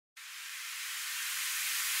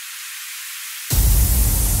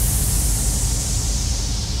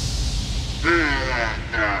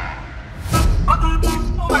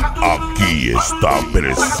Aquí está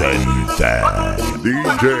presente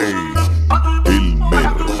DJelmer,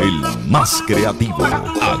 el más creativo,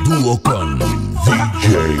 a dúo con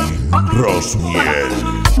DJrosniel.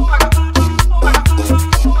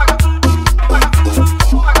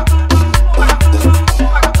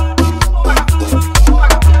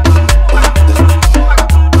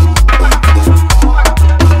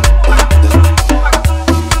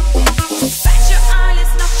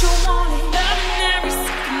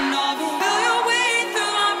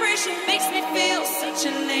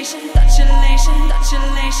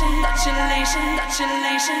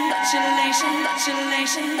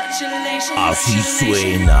 Así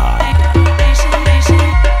suena.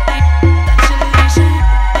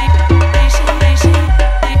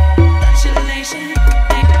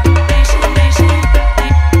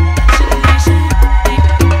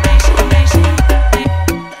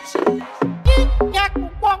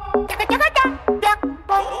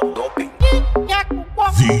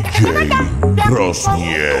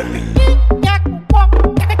 DJrosniel.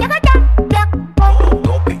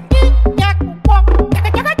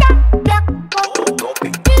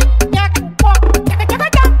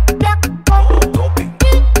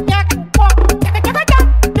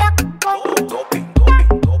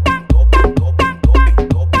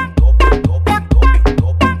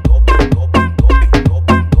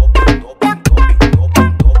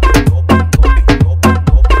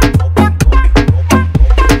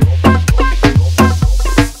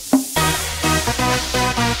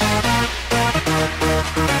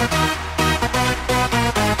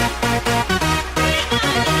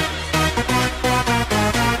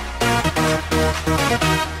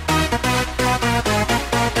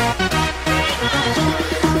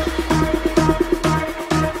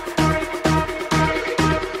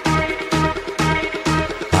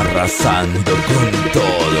 Arrasando con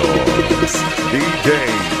todos. DJelmer,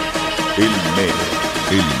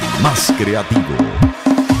 el más creativo.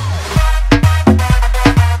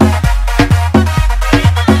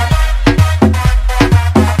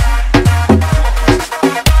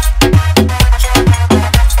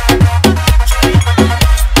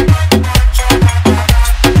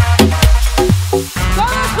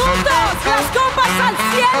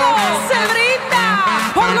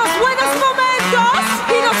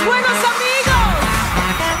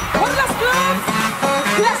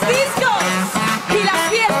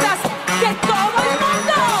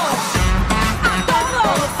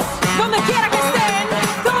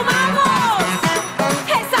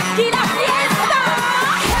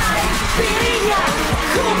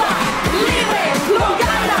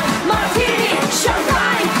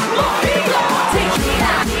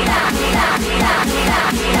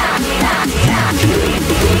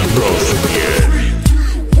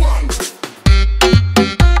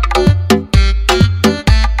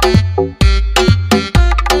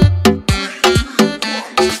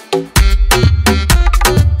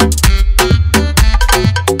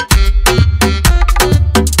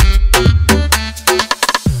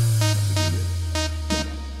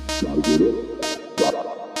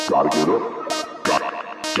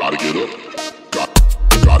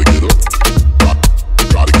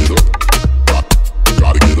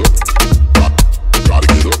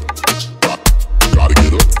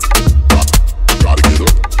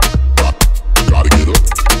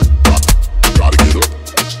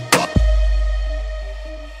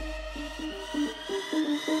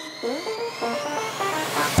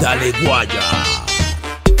 Dale guaya.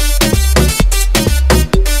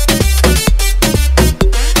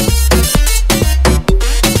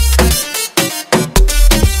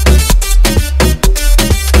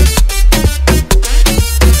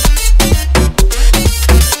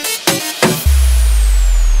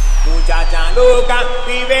 Muchacha loca,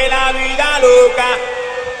 vive la vida loca.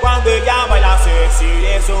 Cuando ella baila sexy,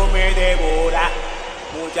 eso me devora.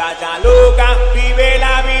 Muchacha loca, vive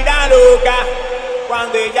la vida loca.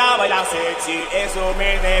 Cuando ella baila sexy, eso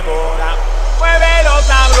me devora. Muévelo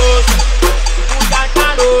sabroso,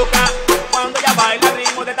 muchacha loca. Cuando ella baila al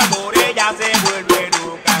ritmo de tambor, ella se vuelve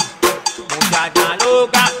loca. Muchacha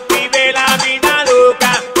loca, vive la vida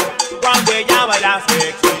loca. Cuando ella baila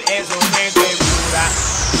sexy, eso me devora.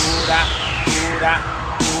 Dura, dura,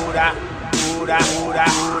 dura, dura,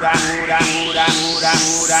 dura, dura, dura, dura, dura,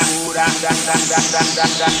 dura, dura.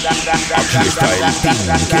 Aquí está el team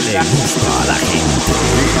que le gusta a la gente.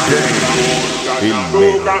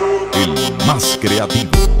 DJelmer, el más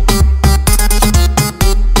creativo.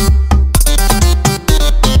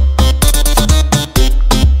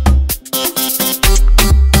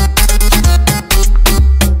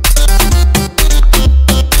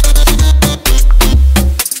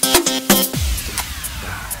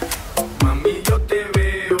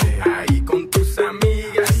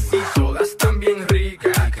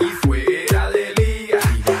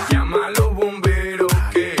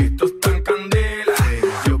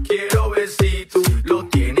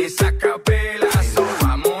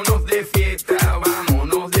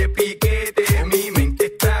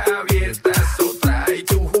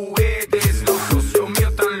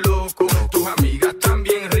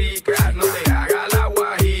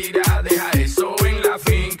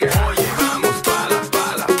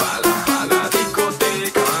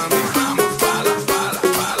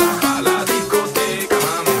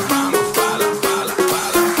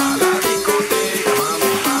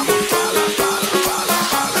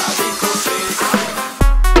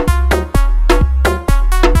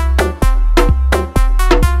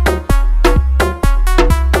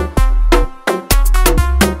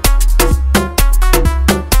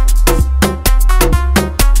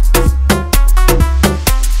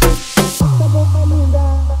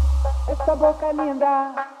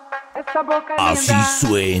 Así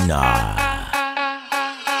suena.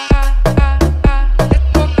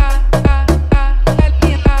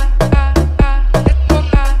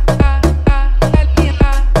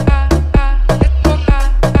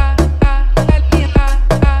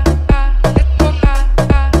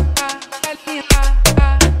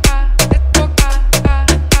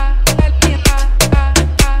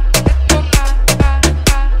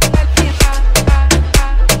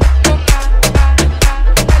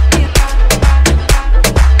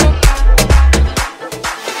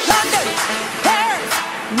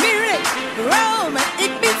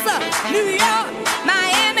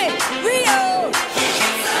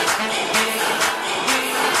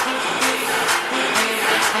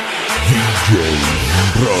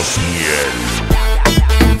 DJrosniel.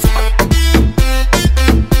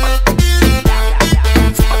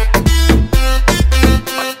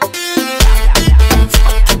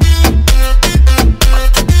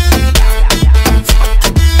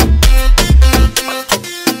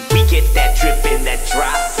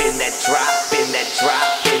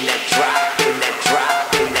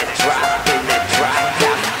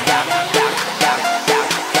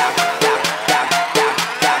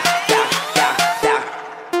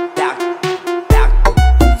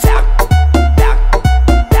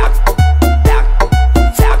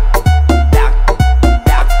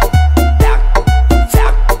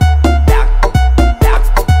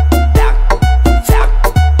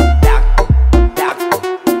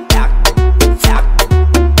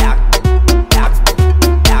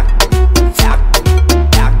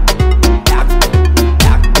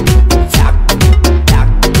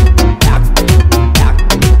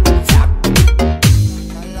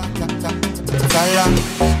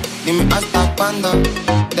 Dime hasta cuándo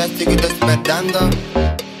te estoy despertando.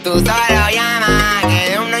 Tú solo llama,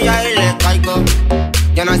 que de uno yo ahí le caigo.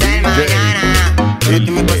 Yo no sé el mañana, pero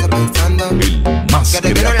tú me pasas pensando.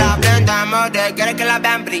 Quieres que no la aprendamos, te quieres que la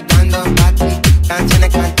vean brillando. Canciones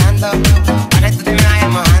cantando, para que tú te me vayas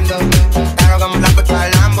mojando. Claro como la cocha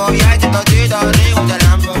del Lambo, y ese totito rico del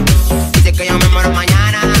Lambo. Dice que yo me muero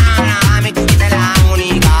mañana, a mí tú fuiste la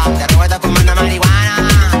única. Te ruedas fumando marihuana,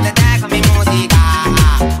 te dejo mi música.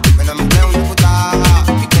 Me no me creo una puta,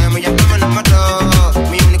 y que me llamo me enamoró.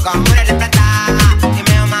 Mi único amor es de plata, y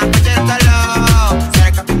me amo más que el solo. Ser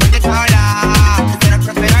el capitán de chola, pero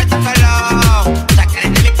prefiero el solo. Ya que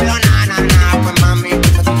eres de mi pelo, pues mami, te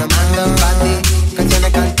estoy llamando pa' ti.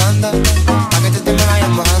 Canciones cantando, pa' que tú te me vayas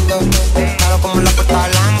mojando. Claro como la puerta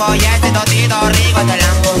del Lambo, y este totito rico es del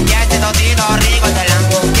Lambo. Y este totito rico es del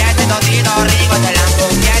Lambo. Y este totito rico es del Lambo.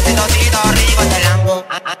 Y este totito rico es del Lambo.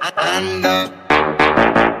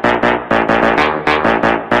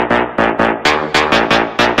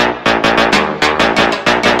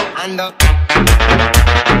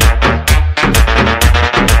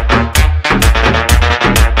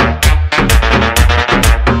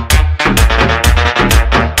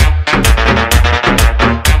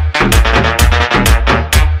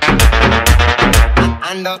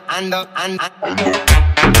 Ando. Ando.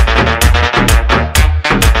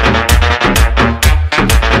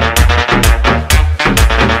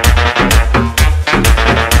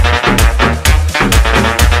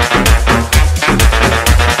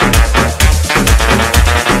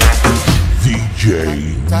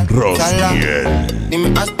 DJrosniel.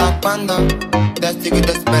 Dime hasta cuándo te estoy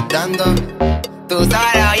despertando. Tú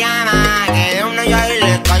solo llama, que de uno yo ahí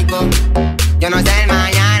le caigo. Yo no sé el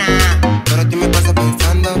mañana, pero tú me pasas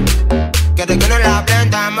pensando. Quieres que no la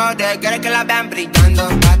aprendamos, te quieres que la vean brillando.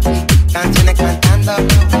 Canciones cantando,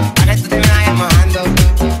 para que tú te me vayas mojando.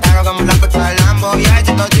 Claro como la cocha del Lambo, y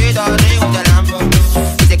ese totito rico del Lambo.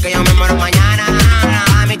 Dice que yo me muero mañana,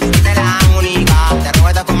 a mí tú fuiste la única. Te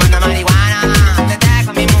ruedas fumando marihuana, te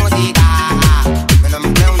dejo mi música. Me no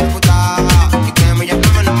me creo una puta, y que me llamo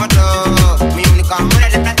me enamoró. Mi único amor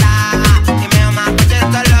es de plata, y me amo más que el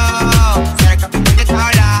solo. Ser el capitán de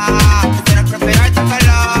chola, pero prefiero el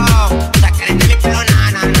solo. Ya que eres de mi pelo,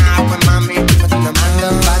 pues mami, me estoy llamando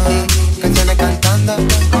pa' ti. Canciones cantando,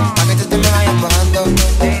 pa' que tú te me vayas mojando.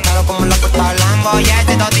 Claro como la puerta del Lambo, y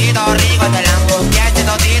este totito rico es del Lambo. Y este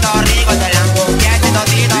totito rico es del Lambo. Y este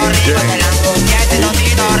totito rico es del Lambo. Y este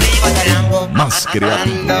totito rico es del Lambo. Más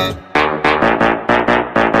creativo.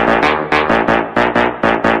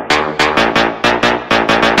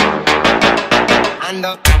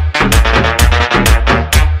 Ando.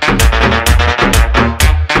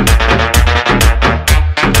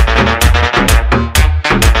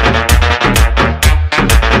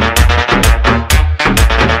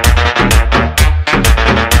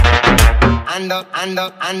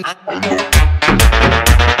 Ando.